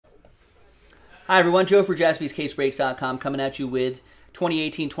Hi everyone, Joe for jaspyscasebreaks.com coming at you with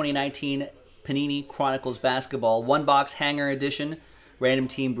 2018-2019 Panini Chronicles Basketball one box hanger edition, random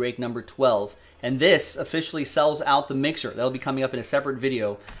team break number 12. And this officially sells out the mixer. That'll be coming up in a separate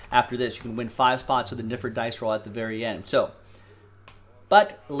video after this. You can win 5 spots with a different dice roll at the very end.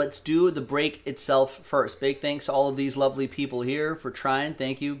 But let's do the break itself first. Big thanks to all of these lovely people here for trying.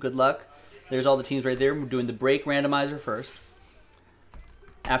 Thank you. Good luck. There's all the teams right there. We're doing the break randomizer first.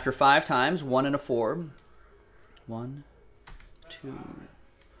 After 5 times, 1 and a 4. 1, 2,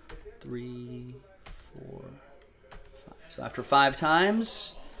 3, 4, 5. So after 5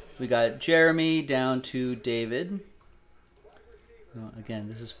 times, we got Jeremy down to David. Again,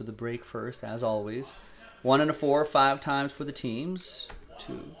 this is for the break first, as always. 1 and a 4, 5 times for the teams.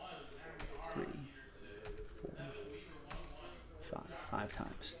 2, 3, 4, 5. 5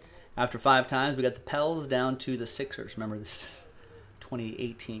 times. After 5 times, we got the Pels down to the Sixers. Remember, this is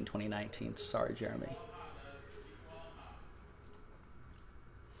 2018, 2019. Sorry, Jeremy.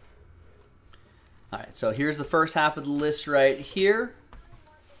 All right, so here's the first half of the list right here.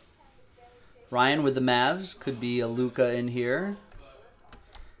 Ryan with the Mavs. Could be a Luka in here.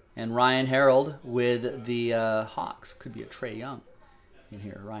 And Ryan Harold with the Hawks. Could be a Trae Young in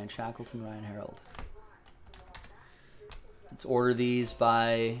here. Ryan Shackleton, Ryan Harold. Let's order these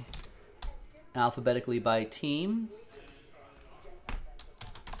alphabetically by team.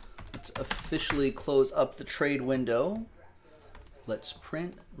 Let's officially close up the trade window. Let's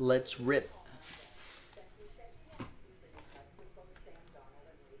print. Let's rip.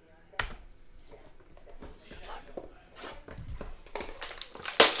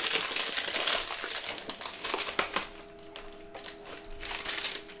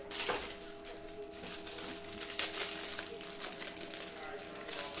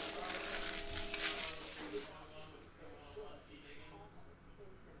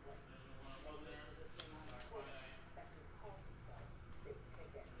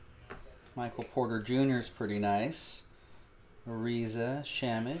 Michael Porter Jr. is pretty nice. Ariza,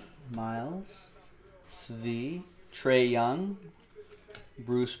 Shamit, Miles, Svi, Trae Young,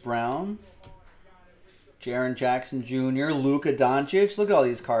 Bruce Brown, Jaren Jackson Jr., Luka Doncic. Look at all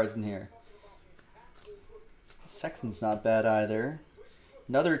these cards in here. Sexton's not bad either.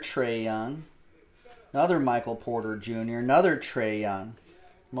 Another Trae Young. Another Michael Porter Jr., another Trae Young.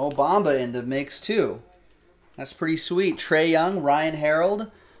 Mo Bamba in the mix too. That's pretty sweet. Trae Young, Ryan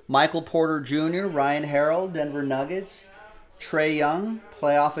Harold, Michael Porter Jr., Ryan Harold, Denver Nuggets. Trae Young,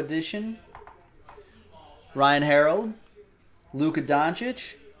 playoff edition. Ryan Harold, Luka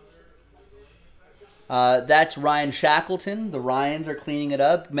Doncic. That's Ryan Shackleton. The Ryans are cleaning it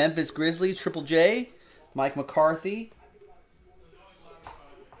up. Memphis Grizzlies, Triple J. Mike McCarthy.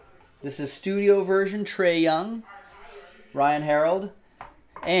 This is studio version, Trae Young, Ryan Harold,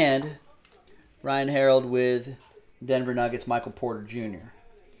 and Ryan Harold with Denver Nuggets, Michael Porter Jr.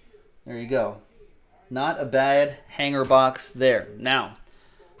 There you go. Not a bad hanger box there. Now,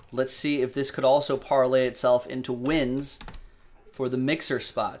 let's see if this could also parlay itself into wins for the mixer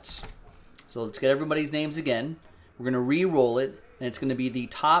spots. So let's get everybody's names again. We're going to re-roll it, and it's going to be the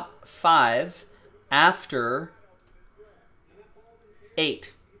top 5 after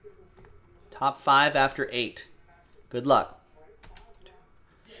 8. Top 5 after 8. Good luck.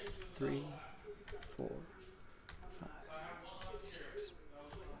 2, 3, 4, 5, 6,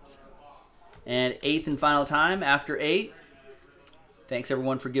 7. And 8th and final time after 8. Thanks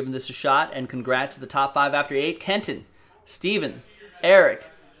everyone for giving this a shot, and congrats to the top 5 after 8. Kenton, Steven, Eric,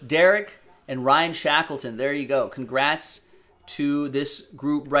 Derek, and Ryan Shackleton. There you go. Congrats to this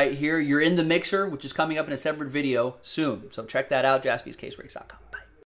group right here. You're in the mixer, which is coming up in a separate video soon. So check that out, jaspyscasebreaks.com.